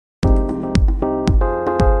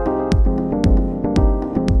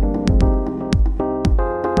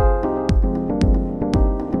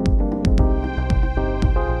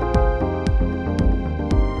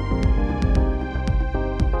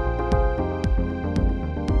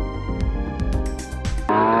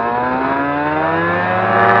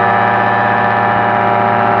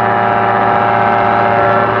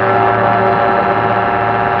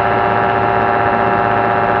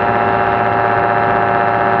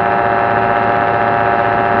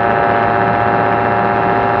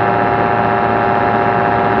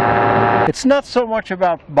It's not so much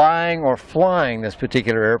about buying or flying this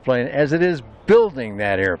particular airplane as it is building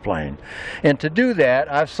that airplane. And to do that,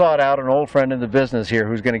 I've sought out an old friend in the business here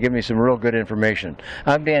who's going to give me some real good information.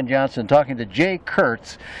 I'm Dan Johnson talking to Jay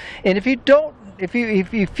Kurtz. And if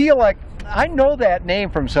you feel like I know that name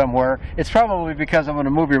from somewhere, it's probably because I'm going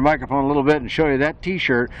to move your microphone a little bit and show you that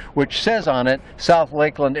t-shirt which says on it South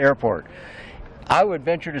Lakeland Airport. I would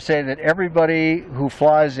venture to say that everybody who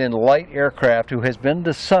flies in light aircraft who has been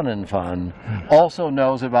to Sun & Fun also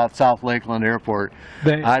knows about South Lakeland Airport.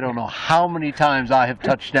 I don't know how many times I have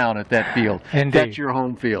touched down at that field. Indeed. That's your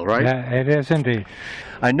home field, right? Yeah, it is indeed.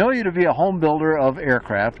 I know you to be a home builder of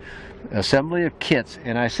aircraft, assembly of kits,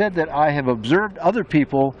 and I said that I have observed other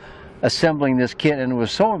people assembling this kit and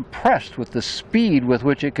was so impressed with the speed with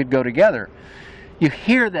which it could go together. You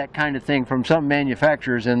hear that kind of thing from some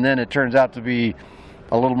manufacturers, and then it turns out to be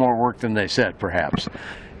a little more work than they said, perhaps.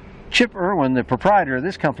 Chip Irwin, the proprietor of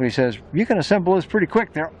this company, says you can assemble this pretty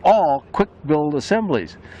quick. They're all quick build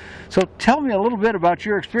assemblies. So tell me a little bit about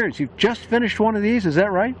your experience. You've just finished one of these, is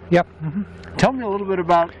that right? Yep. Tell me a little bit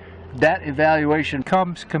about that evaluation.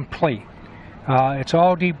 Comes complete. It's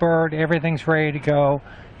all deburred, everything's ready to go.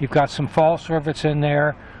 You've got some false rivets in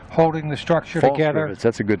there holding the structure together. False rivets,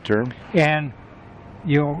 that's a good term. And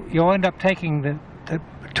you'll end up taking the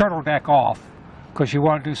turtle deck off because you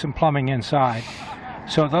want to do some plumbing inside.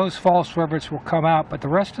 So those false rivets will come out, but the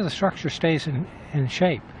rest of the structure stays in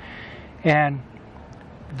shape. And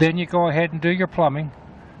then you go ahead and do your plumbing,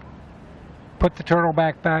 put the turtle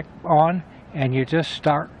back on, and you just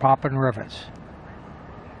start popping rivets.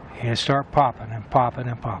 You start popping and popping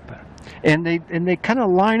and popping. And they kind of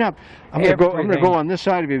line up. I'm going to go on this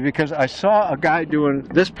side of you because I saw a guy doing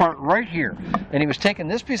this part right here, and he was taking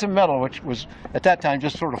this piece of metal, which was at that time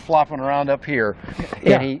just sort of flopping around up here,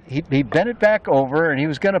 and he bent it back over, and he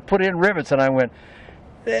was going to put in rivets, and I went,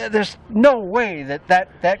 there's no way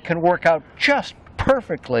that can work out just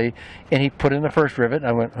perfectly. And he put in the first rivet, and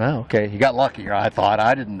I went, oh, okay, he got lucky, I thought.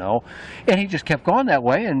 I didn't know. And he just kept going that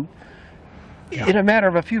way, and in a matter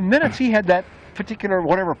of a few minutes, he had that particular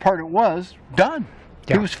whatever part it was done.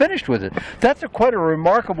 He was finished with it. That's quite a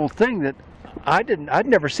remarkable thing that I'd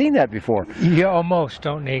never seen that before. You almost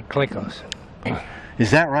don't need Clecos. Is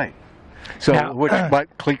that right? So now,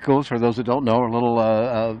 but Clecos, for those that don't know, are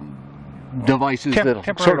little devices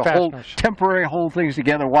that sort of temporary hold things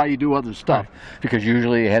together while you do other stuff. Right. Because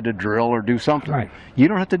usually you had to drill or do something. Right. You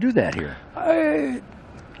don't have to do that here.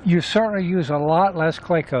 You certainly use a lot less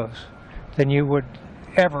Clecos than you would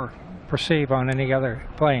ever perceive on any other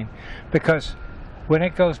plane, because when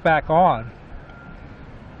it goes back on,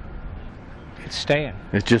 it's staying.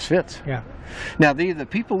 It just fits. Yeah. Now the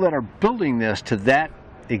people that are building this to that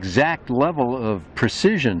exact level of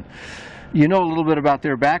precision, you know a little bit about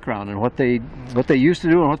their background and what they used to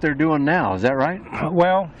do and what they're doing now. Is that right?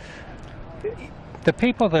 Well, the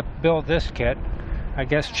people that build this kit, I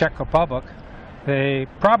guess Czech Republic, they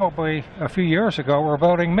probably a few years ago were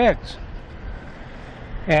building MiGs.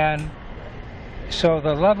 And so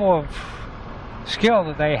the level of skill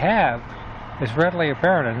that they have is readily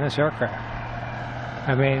apparent in this aircraft.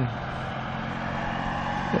 I mean,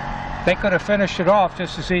 they could have finished it off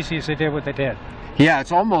just as easy as they did what they did. Yeah,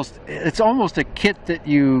 it's almost a kit that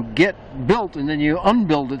you get built and then you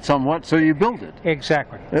unbuild it somewhat, so you build it.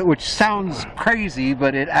 Exactly. Which sounds crazy,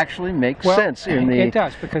 but it actually makes sense in the it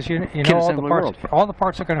does, because you know all the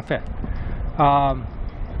parts are going to fit.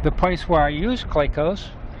 The place where I used Clecos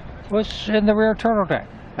was in the rear turtle deck,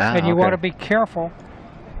 and you want to be careful.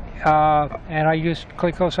 And I used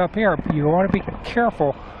Clecos up here. You want to be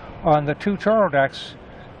careful on the two turtle decks.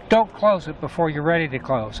 Don't close it before you're ready to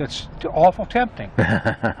close. It's awful tempting.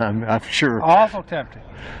 I'm sure. Awful tempting.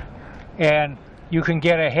 And you can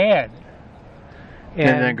get ahead.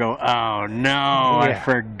 And then go, oh no, I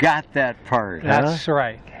forgot that part. That's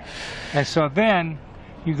right. And so then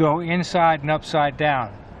you go inside and upside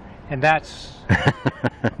down. And that's...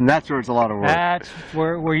 and that's where it's a lot of work. That's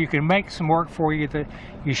where you can make some work for you that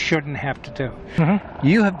you shouldn't have to do.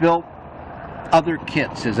 You have built other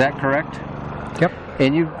kits, is that correct? Yep.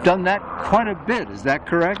 And you've done that quite a bit, is that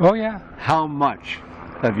correct? Oh, yeah. How much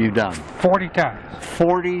have you done? 40 times.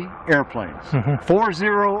 40 airplanes. 40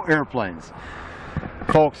 airplanes.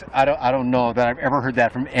 Folks, I don't know that I've ever heard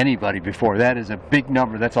that from anybody before. That is a big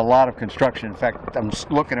number. That's a lot of construction. In fact, I'm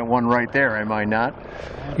looking at one right there, am I not?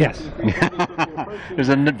 Yes. There's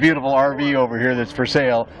a beautiful RV over here that's for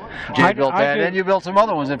sale. Jay built that, and you built some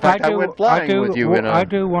other ones. In fact, I went flying with you. I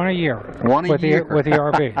do one a year. One a year? With the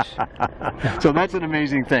RVs. So that's an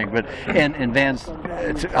amazing thing. But and Vans,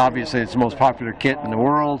 obviously it's the most popular kit in the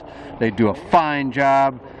world. They do a fine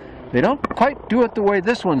job. They don't quite do it the way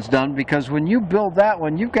this one's done, because when you build that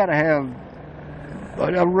one, you've got to have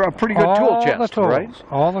a pretty good tool chest, right?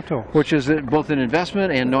 All the tools. Which is both an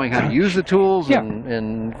investment and knowing how to use the tools, Yeah.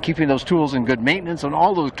 and keeping those tools in good maintenance and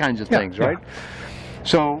all those kinds of things, right?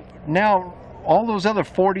 So now all those other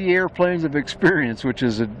 40 airplanes of experience, which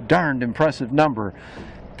is a darned impressive number,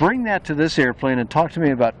 bring that to this airplane and talk to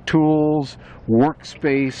me about tools,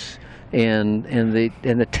 workspace, and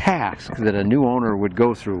the tasks that a new owner would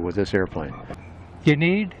go through with this airplane.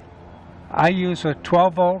 I use a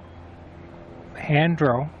 12-volt hand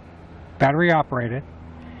drill, battery operated,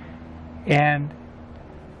 and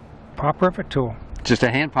pop rivet tool. Just a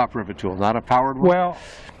hand pop rivet tool, not a powered one? Well,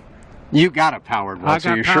 you got a powered one, I so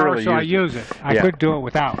got you power, surely so I use use it. I could do it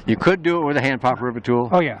without. You could do it with a hand pop rivet tool?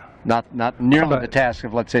 Oh yeah. Not nearly But the task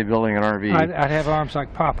of, let's say, building an RV. I'd have arms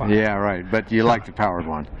like Pop on it. Yeah, right. But you like the powered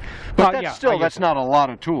one. But that's not a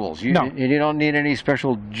lot of tools. You don't need any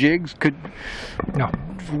special jigs. No.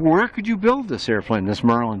 Where could you build this airplane, this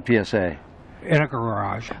Merlin PSA? In a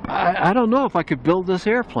garage. I don't know if I could build this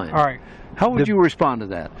airplane. All right. How would you respond to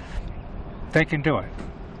that? They can do it.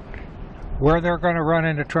 Where they're going to run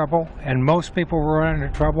into trouble, and most people run into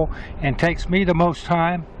trouble, and takes me the most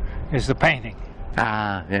time, is the painting.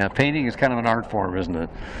 Yeah, painting is kind of an art form, isn't it?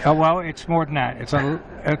 Oh, well, it's more than that. It's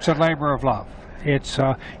a labor of love. It's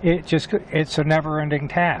a never-ending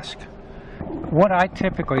task. What I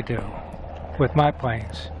typically do with my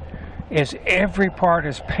planes is every part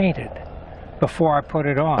is painted before I put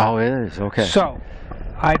it on. Oh, it is? Okay. So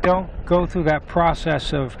I don't go through that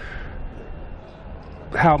process of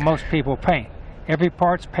how most people paint. Every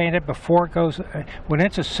part's painted before it goes. When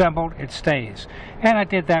it's assembled, it stays. And I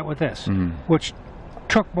did that with this, which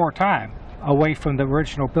took more time away from the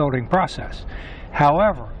original building process.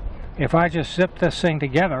 However, if I just zipped this thing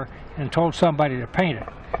together and told somebody to paint it,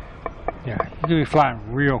 yeah, you'd be flying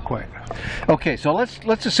real quick. Okay, so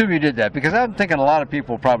let's assume you did that, because I'm thinking a lot of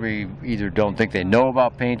people probably either don't think they know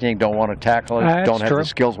about painting, don't want to tackle it, don't have the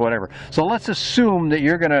skills, whatever. So let's assume that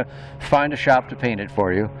you're going to find a shop to paint it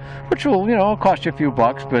for you, which will, cost you a few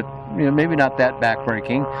bucks, but maybe not that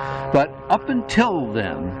backbreaking. But up until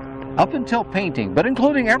then, up until painting, but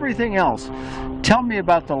including everything else, tell me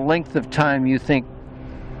about the length of time you think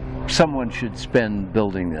someone should spend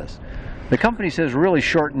building this. The company says really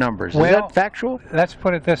short numbers. Is that factual? Let's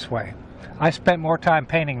put it this way. I spent more time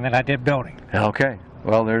painting than I did building. Okay.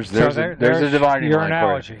 Well, there's a dividing your line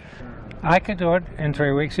analogy. for you. I could do it in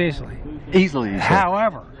 3 weeks easily. Easily.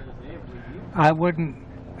 However, I would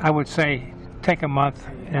say take a month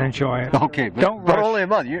and enjoy it. Okay, but only a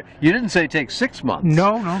month. You didn't say take 6 months.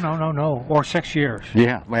 No. Or 6 years.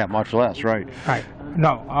 Yeah, much less, right. Right.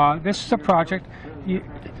 No, this is a project. You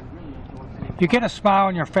get a smile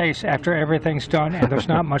on your face after everything's done, and there's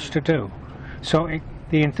not much to do. So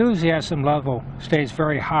the enthusiasm level stays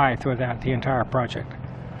very high throughout the entire project.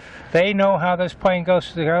 They know how this plane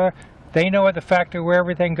goes together. They know at the factory where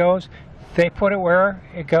everything goes. They put it where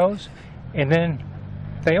it goes, and then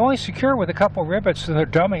they only secure with a couple rivets and they're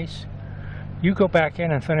dummies. You go back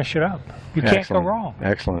in and finish it up. You can't go wrong.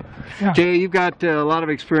 Excellent. Yeah. Jay, you've got a lot of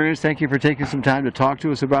experience. Thank you for taking some time to talk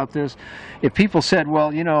to us about this. If people said,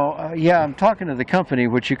 well, I'm talking to the company,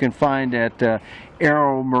 which you can find at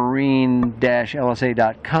Aeromarine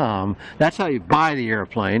LSA.com. That's how you buy the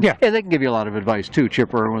airplane. Yeah. And they can give you a lot of advice too.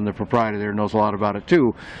 Chip Irwin, the proprietor there, knows a lot about it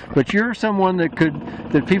too. But you're someone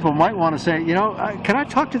that people might want to say, can I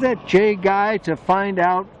talk to that Jay guy to find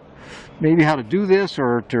out maybe how to do this,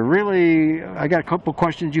 or to really, I got a couple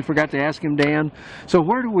questions you forgot to ask him, Dan. So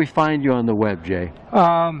where do we find you on the web, Jay?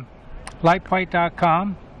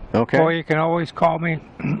 Lightplate.com. Okay. Or you can always call me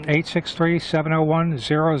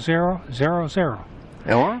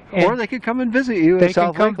 863-701-0000. Or they could come and visit you in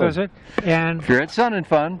South Lakeland. They can come visit. And if you're at Sun and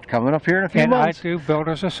Fun, coming up here in a few months. And I do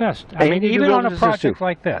builder's assist. I mean, even on a project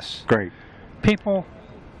like this. Great. People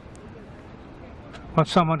want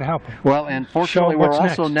someone to help them. Well, and fortunately, we're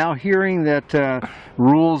also now hearing that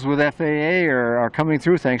rules with FAA are coming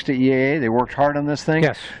through thanks to EAA. They worked hard on this thing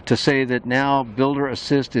to say that now builder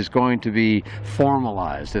assist is going to be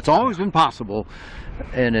formalized. It's always been possible,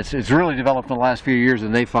 and it's really developed in the last few years,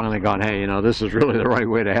 and they've finally gone, hey, this is really the right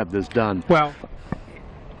way to have this done. Well,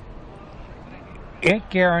 it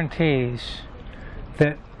guarantees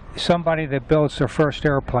that somebody that builds their first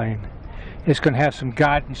airplane is going to have some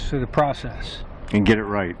guidance through the process. And get it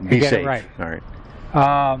right. Be safe. Get it right. All right.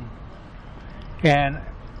 And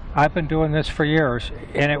I've been doing this for years,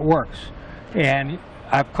 and it works. And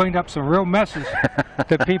I've cleaned up some real messes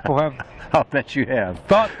that people have. I'll bet you have.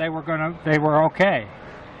 Thought they were okay.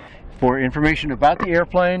 For information about the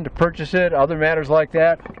airplane, to purchase it, other matters like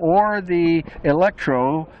that, or the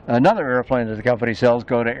Electro, another airplane that the company sells,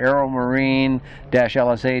 go to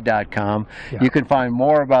aeromarine-lsa.com. Yeah. You can find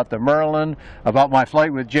more about the Merlin, about my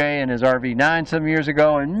flight with Jay and his RV-9 some years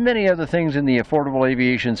ago, and many other things in the affordable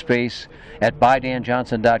aviation space at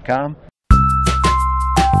buydanjohnson.com.